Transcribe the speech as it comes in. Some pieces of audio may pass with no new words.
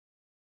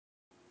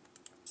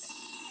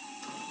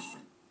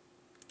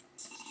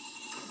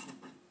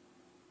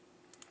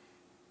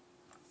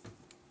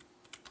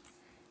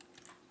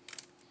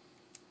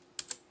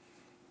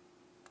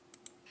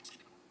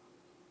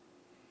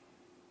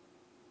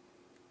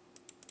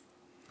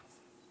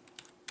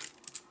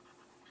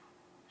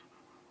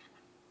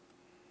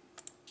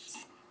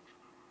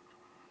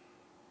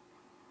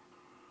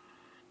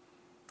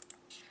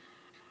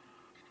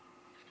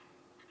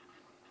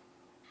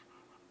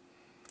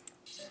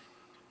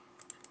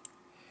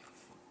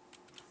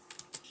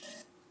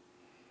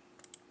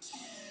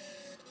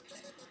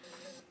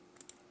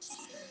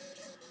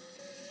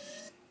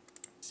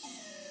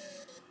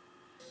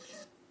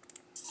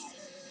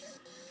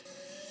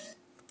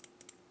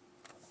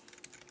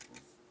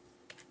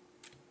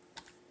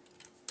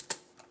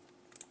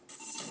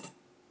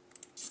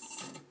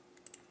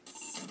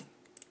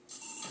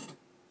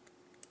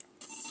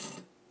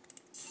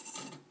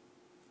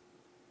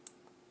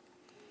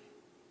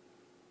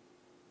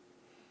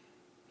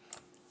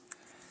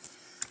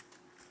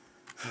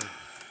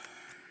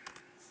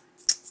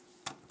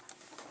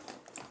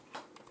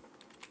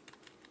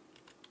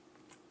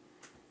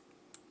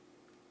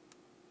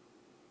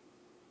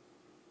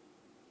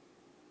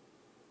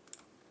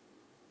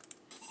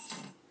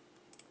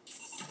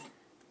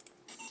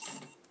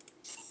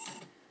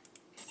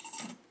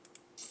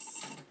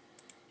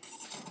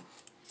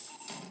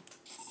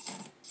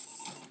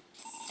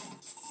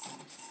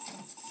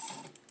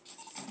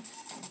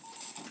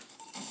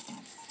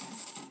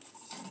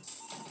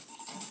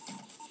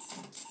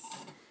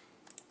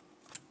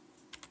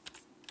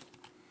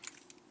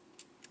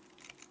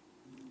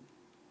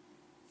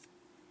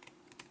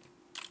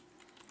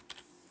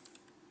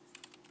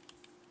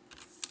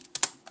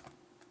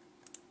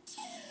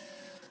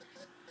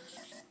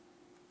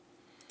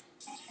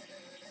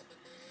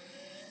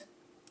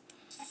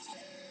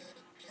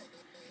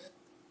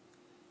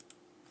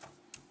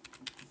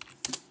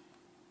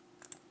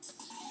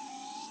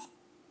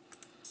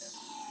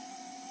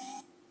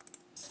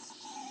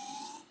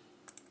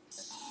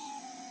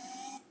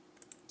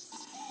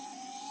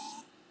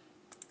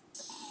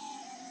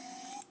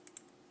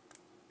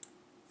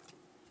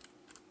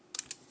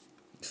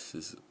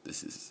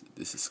this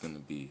is gonna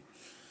be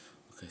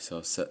okay. So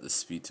I've set the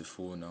speed to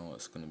 4 now.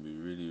 It's gonna be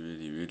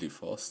really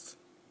fast.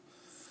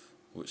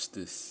 Watch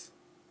this.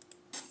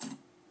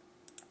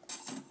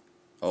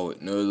 Oh,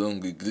 it no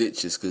longer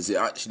glitches because it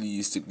actually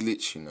used to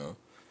glitch, you know.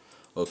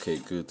 Okay,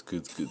 good.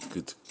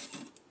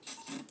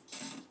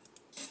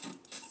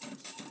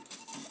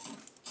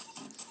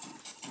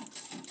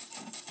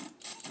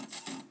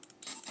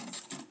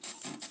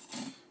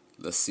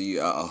 Let's see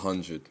at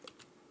 100.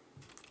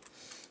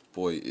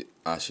 Boy,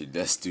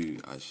 let's do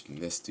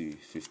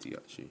 50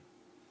 actually.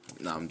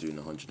 Nah, I'm doing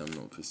 100. I'm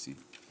not pussy.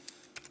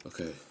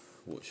 Okay,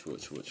 watch. Oh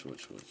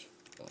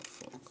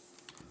fuck.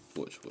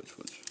 Watch.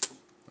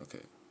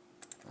 Okay.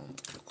 Oh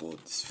my god,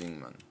 this thing,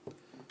 man.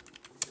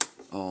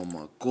 Oh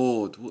my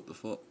god, what the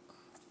fuck?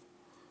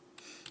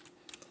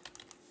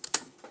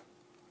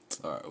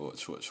 Alright,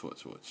 watch.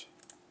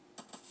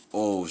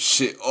 Oh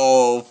shit,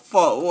 oh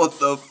fuck, what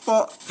the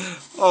fuck?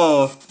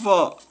 Oh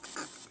fuck.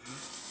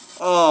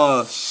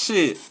 Oh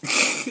shit.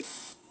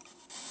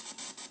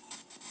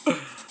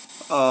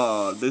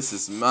 Oh, this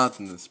is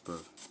madness, bro.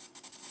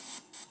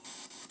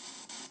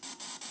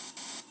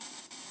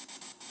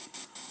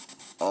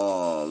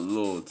 Oh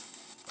lord.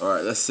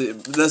 Alright, let's set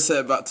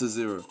it back to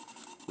 0.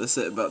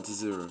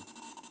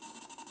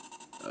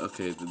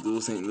 Okay, the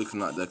doors ain't looking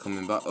like they're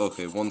coming back.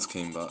 Okay, one's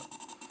came back.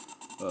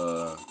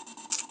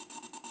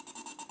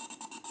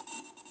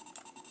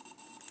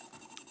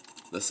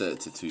 Let's set it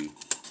to 2.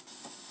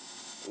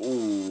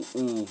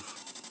 Ooh.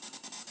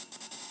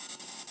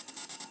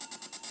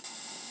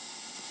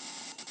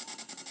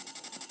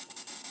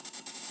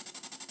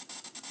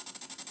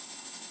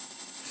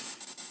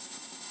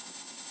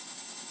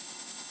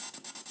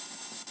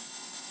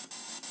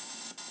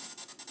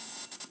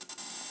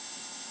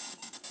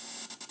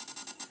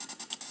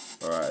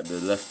 Alright, the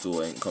left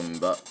door ain't coming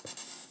back.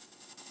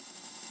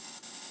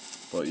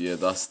 But yeah,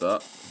 that's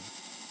that.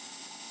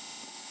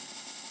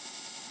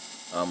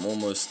 I'm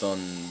almost done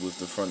with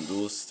the front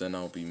doors, then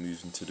I'll be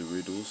moving to the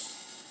rear doors.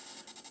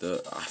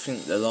 I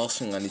think the last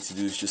thing I need to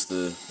do is just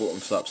the bottom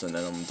flaps and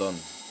then I'm done.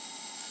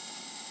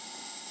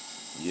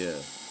 Yeah.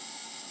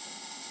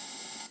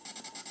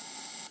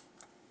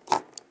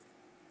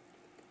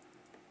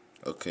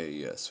 Okay,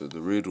 yeah, so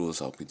the rear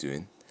doors I'll be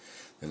doing.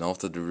 Then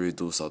after the rear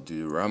doors I'll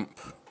do the ramp.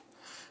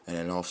 And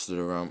then after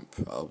the ramp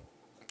I'll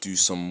do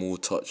some more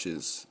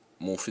touches,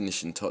 more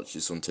finishing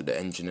touches onto the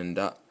engine and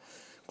that.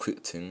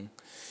 Quick thing.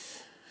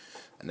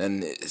 And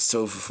then it's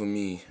over for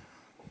me.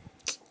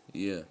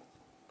 Yeah.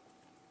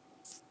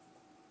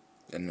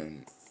 And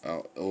then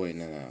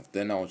no.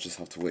 Then I'll just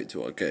have to wait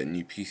till I get a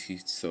new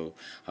PC so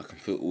I can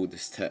put all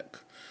this tech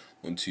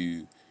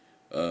onto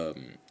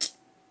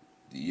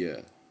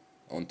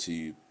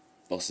onto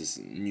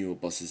newer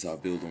buses I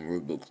build on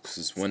Roblox.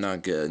 Because when I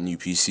get a new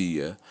PC,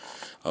 yeah,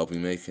 I'll be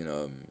making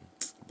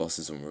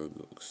buses on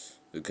Roblox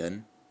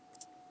again.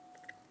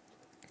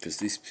 Because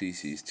this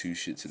PC is too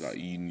shit to like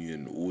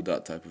Union, all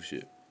that type of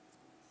shit.